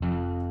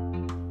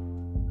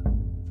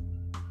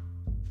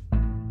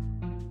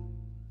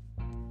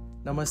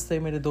नमस्ते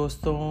मेरे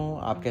दोस्तों,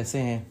 आप कैसे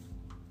हैं?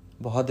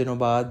 बहुत दिनों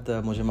बाद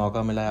मुझे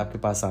मौका मिला है आपके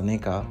पास आने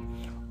का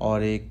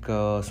और एक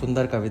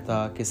सुंदर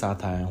कविता के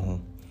साथ आया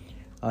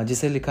हूँ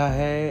जिसे लिखा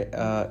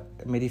है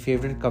मेरी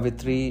फेवरेट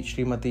कवित्री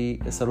श्रीमती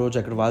सरोज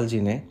अग्रवाल जी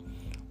ने।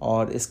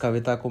 और इस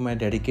कविता को मैं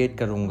डेडिकेट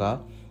करूँगा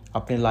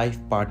अपने लाइफ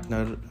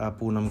पार्टनर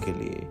पूनम के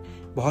लिए।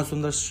 बहुत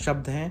सुंदर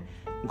शब्द हैं,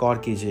 गौर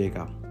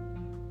कीजिएगा।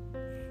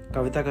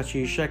 कविता का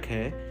शीर्षक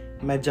है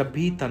मैं जब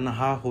भी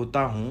तन्हा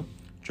होता हूँ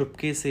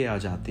चुपके से आ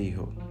जाती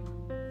हो।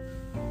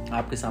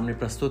 आपके सामने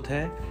प्रस्तुत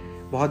है,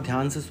 बहुत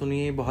ध्यान से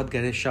सुनिए। बहुत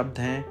गहरे शब्द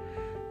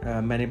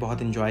हैं, मैंने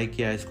बहुत एंजॉय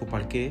किया इसको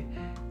पढ़ के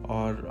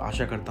और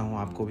आशा करता हूँ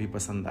आपको भी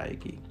पसंद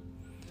आएगी।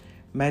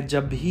 मैं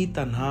जब भी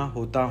तन्हा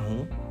होता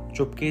हूँ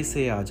चुपके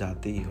से आ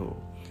जाती हो।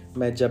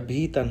 मैं जब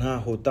भी तन्हा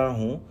होता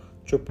हूँ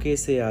चुपके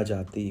से आ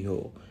जाती हो।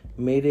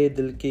 मेरे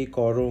दिल के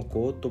कोरों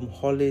को तुम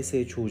हौले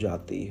से छू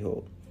जाती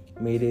हो।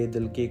 मेरे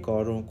दिल के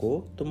कोरों को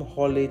तुम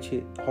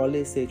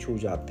हौले से छू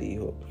जाती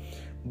हो।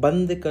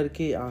 बंद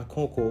करके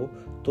आँखों को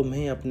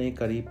तुम्हें अपने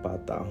करीब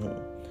पाता हूँ।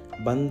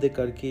 बंद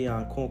करके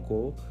आँखों को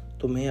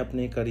तुम्हें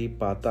अपने करीब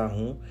पाता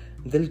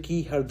हूँ। दिल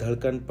की हर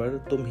धड़कन पर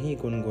तुम ही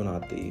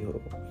गुनगुनाती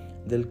हो।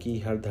 दिल की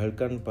हर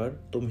धड़कन पर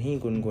तुम ही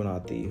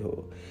गुनगुनाती हो।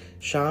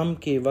 शाम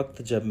के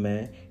वक्त जब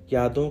मैं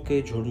यादों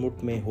के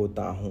झुरमुट में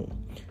होता हूँ।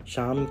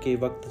 शाम के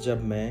वक्त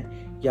जब मैं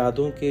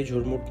यादों के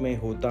झुरमुट में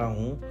होता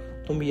हूँ,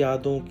 तुम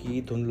यादों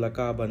की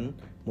धुंधलका बन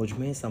मुझ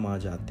में समा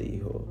जाती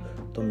हो।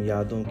 तुम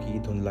यादों की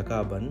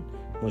धुंधलका बन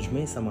मुझ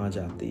में समा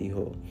जाती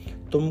हो।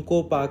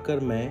 तुमको पाकर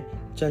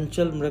मैं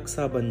चंचल मृग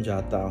सा बन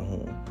जाता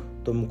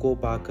हूँ। तुमको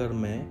पाकर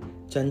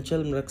मैं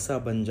चंचल मृग सा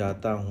बन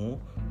जाता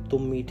हूँ।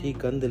 तुम मीठी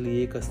गंध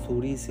लिए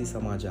कस्तूरी सी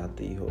समा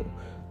जाती हो।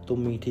 तुम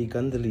मीठी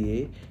गंध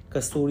लिए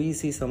कस्तूरी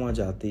सी समा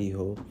जाती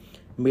हो।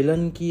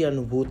 मिलन की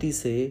अनुभूति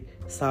से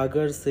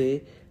सागर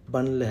से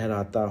बन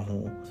लहराता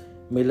हूँ।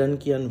 मिलन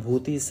की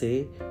अनुभूति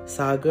से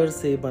सागर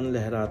से बन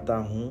लहराता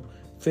हूँ।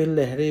 फिर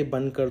लहरें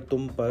बनकर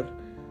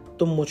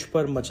तुम मुझ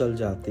पर मचल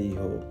जाती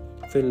हो।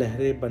 फिर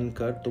लहरें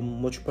बनकर तुम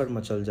मुझ पर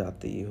मचल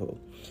जाती हो।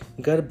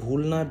 घर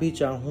भूलना भी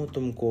चाहूँ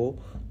तुमको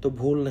तो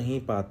भूल नहीं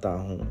पाता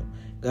हूँ।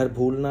 घर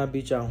भूलना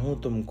भी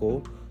चाहूँ तुमको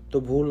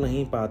तो भूल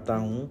नहीं पाता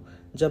हूँ।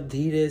 जब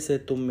धीरे से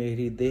तुम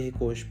मेरी देह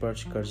को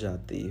स्पर्श कर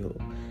जाती हो।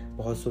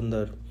 बहुत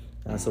सुंदर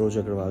सरोज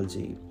अग्रवाल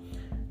जी।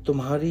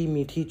 तुम्हारी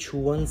मीठी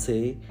छुअन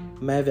से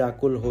मैं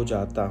व्याकुल हो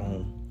जाता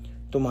हूँ।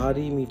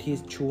 तुम्हारी मीठी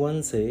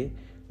छुअन से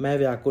मैं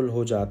व्याकुल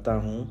हो जाता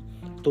हूँ।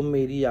 तुम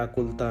मेरी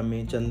आकुलता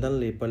में चंदन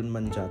लेपन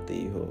बन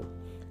जाती हो।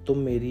 तुम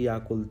मेरी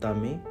आकुलता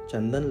में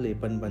चंदन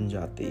लेपन बन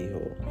जाती हो।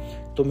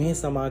 तुम्हें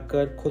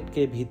समाकर खुद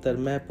के भीतर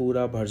मैं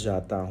पूरा भर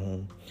जाता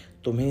हूँ।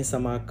 तुम्हें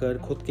समाकर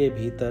खुद के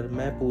भीतर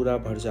मैं पूरा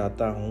भर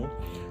जाता हूँ।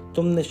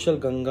 तुम निश्चल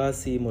गंगा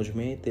सी मुझ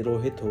में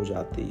तिरोहित हो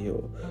जाती हो।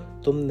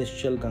 तुम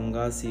निश्चल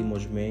गंगा सी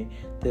मुझ में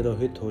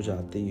तिरोहित हो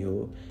जाती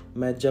हो।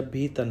 मैं जब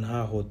भी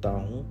तन्हा होता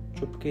हूँ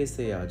चुपके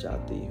से आ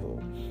जाती हो।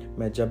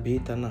 मैं जब भी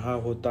तन्हा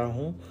होता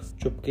हूँ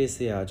चुपके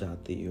से आ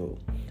जाती हो।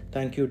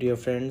 Thank you dear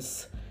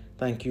friends.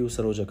 Thank you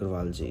Saroj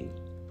Agarwal ji.